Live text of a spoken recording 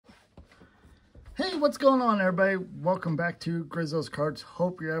Hey, what's going on, everybody? Welcome back to Grizzo's Cards.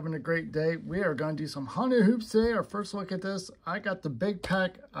 Hope you're having a great day. We are going to do some Haunted Hoops today. Our first look at this. I got the big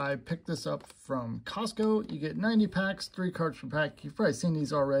pack. I picked this up from Costco. You get 90 packs, 3 cards per pack. You've probably seen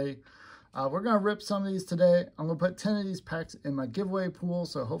these already. We're going to rip some of these today. I'm going to put 10 of these packs in my giveaway pool.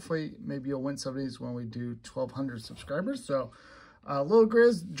 So hopefully maybe you'll win some of these when we do 1,200 subscribers. So Little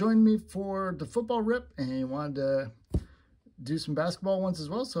Grizz joined me for the football rip, and he wanted to do some basketball ones as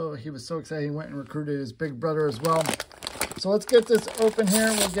well, so he was so excited he went and recruited his big brother as well. So let's get this open here.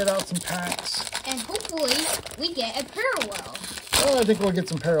 We'll get out some packs, and hopefully we get a parallel. Well, I think we'll get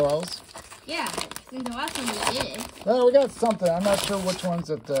some parallels. Yeah, since the last one we did. Well, we got something. I'm not sure which ones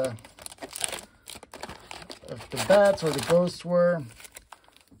that if the bats or the ghosts were.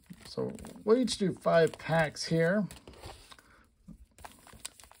 So we'll each do 5 packs here.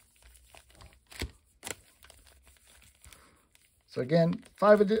 So again,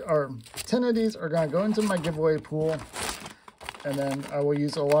 10 of these are going to go into my giveaway pool, and then I will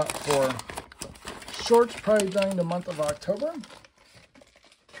use a lot for shorts probably during the month of October.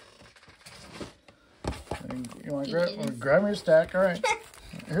 And you want to grab your stack? All right.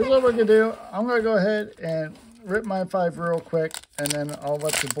 Here's what we're going to do. I'm going to go ahead and rip my 5 real quick, and then I'll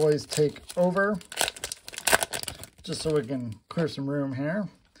let the boys take over, just so we can clear some room here.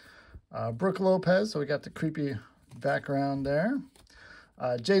 Brooke Lopez, so we got the creepy background there.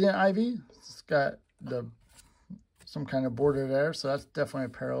 Jaden Ivey, it's got some kind of border there, so that's definitely a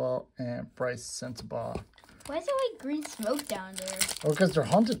parallel. And Bryce Sensabaugh. Why is there like green smoke down there? Oh, because they're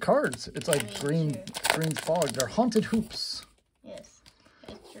haunted cards. It's like green fog. They're haunted hoops. Yes,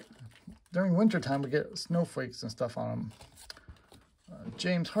 that's true. During wintertime, we get snowflakes and stuff on them.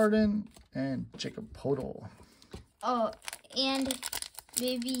 James Harden and Jacob Podol. Oh, and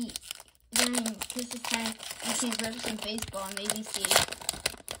maybe during Christmas time, we can rip some baseball and maybe see.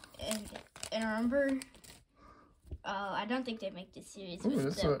 And remember, I don't think they make this series. Ooh,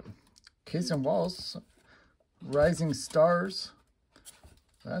 this is a Case and Walls, Rising Stars.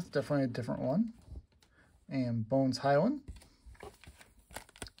 That's definitely a different one. And Bones Highland.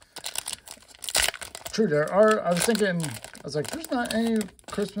 True, there are. I was like, there's not any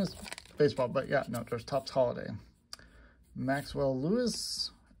Christmas baseball, but yeah, no, there's Topps Holiday. Maxwell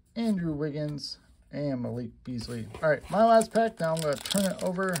Lewis, Andrew Wiggins, and Malik Beasley. All right, my last pack. Now I'm going to turn it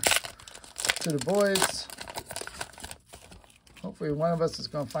over to the boys. Hopefully one of us is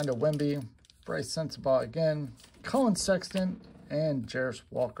going to find a Wemby, Bryce Sensabaugh again, Colin Sexton, and Jarris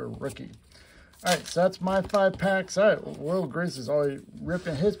Walker rookie. All right, so that's my 5 packs. All right, Will Grace is already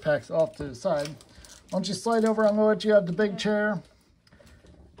ripping his packs off to the side. Why don't you slide over? I'm going to let you have the big chair.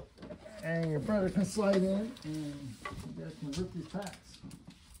 And your brother can slide in, and you guys can rip these packs.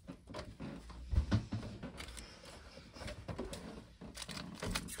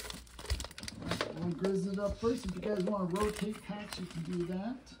 We'll grizz it up first. If you guys want to rotate packs, you can do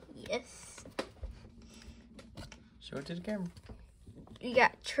that. Yes. Show it to the camera. We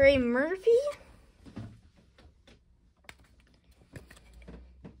got Trey Murphy.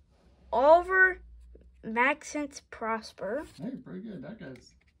 Oliver Maxence Prosper. Hey, pretty good. That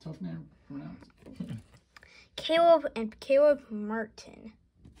guy's a tough name to pronounce. Caleb Martin.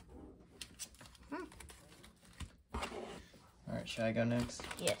 All right, should I go next?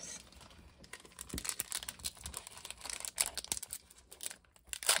 Yes.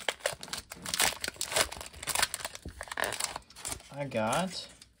 I got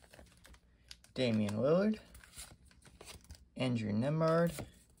Damian Lillard, Andrew Nembhard,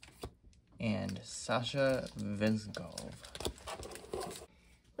 and Sasha Vizgov.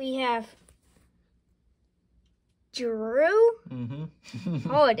 We have Drew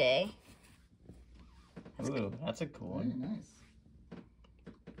Holiday. Ooh, that's a cool one. Very nice.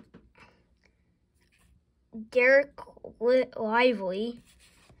 Derek Lively.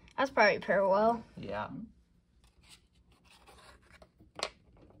 That's probably parallel. Yeah.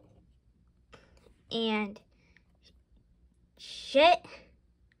 And Chet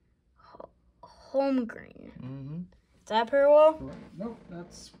Holmgren. Is that parallel? Nope,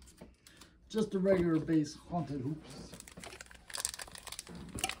 that's just a regular base Haunted Hoops.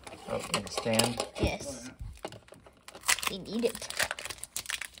 Oh, and stand. Yes. We need it.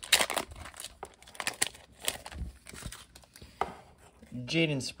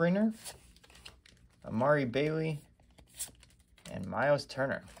 Jaden Springer, Amari Bailey, and Miles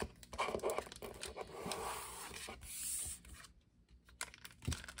Turner.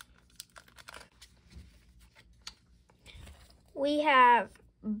 We have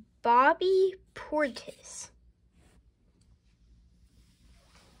Bobby Portis,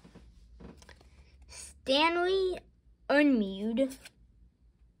 Stanley Unmute,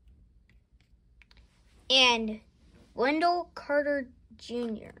 And Wendell Carter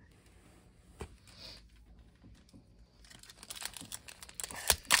Jr.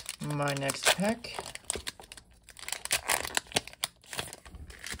 My next pack.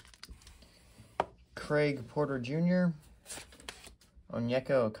 Craig Porter Jr.,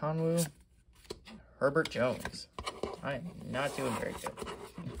 Onyeka Okongwu, Herbert Jones. I am not doing very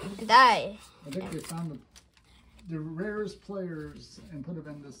good. Die. I think they found the rarest players and put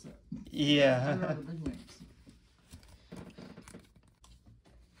them in this set. Yeah. These are the big names.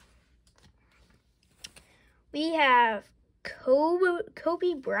 We have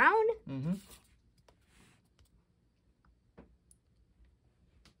Kobe Brown. Mm-hmm.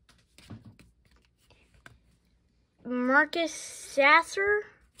 Marcus Sasser.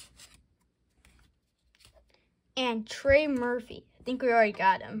 And Trey Murphy. I think we already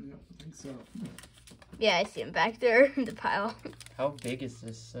got him. Yeah, I think so. Yeah, I see him back there in the pile. How big is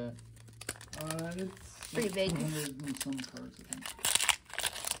this set? It's pretty big. 200 and some cards, I think.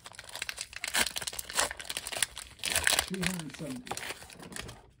 270.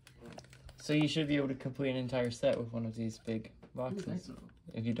 So you should be able to complete an entire set with one of these big I think boxes. so.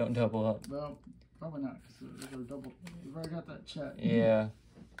 If you don't double up. Well, probably not, because they're double. We've already got that check. Yeah.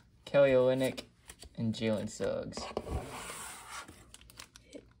 Kelly Olynyk and Jalen Suggs.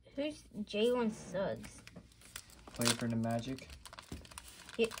 Who's Jalen Suggs? Played for the Magic.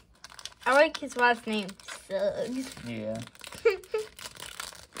 Yeah, I like his last name, Suggs. Yeah.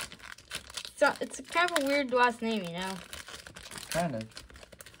 So it's kind of a weird last name, you know. Kind of.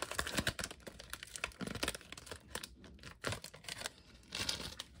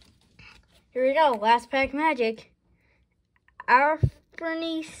 Here we go, last pack Magic.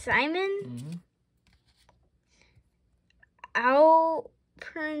 Alferny Simon. Mm-hmm.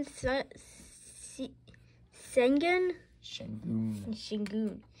 Alpern Sengun.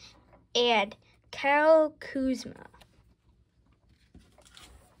 Şengün. And Kyle Kuzma.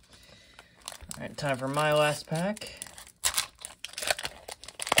 Alright, time for my last pack.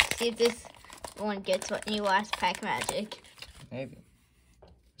 See if this one gets any last pack Magic. Maybe.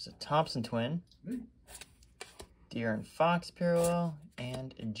 There's a Thompson twin. Hey. De'Aaron Fox parallel.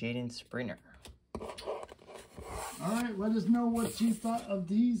 And a Jaden Springer. Alright, let us know what you thought of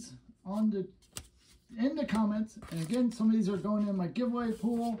these in the comments. And again, some of these are going in my giveaway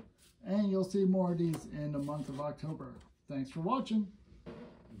pool. And you'll see more of these in the month of October. Thanks for watching.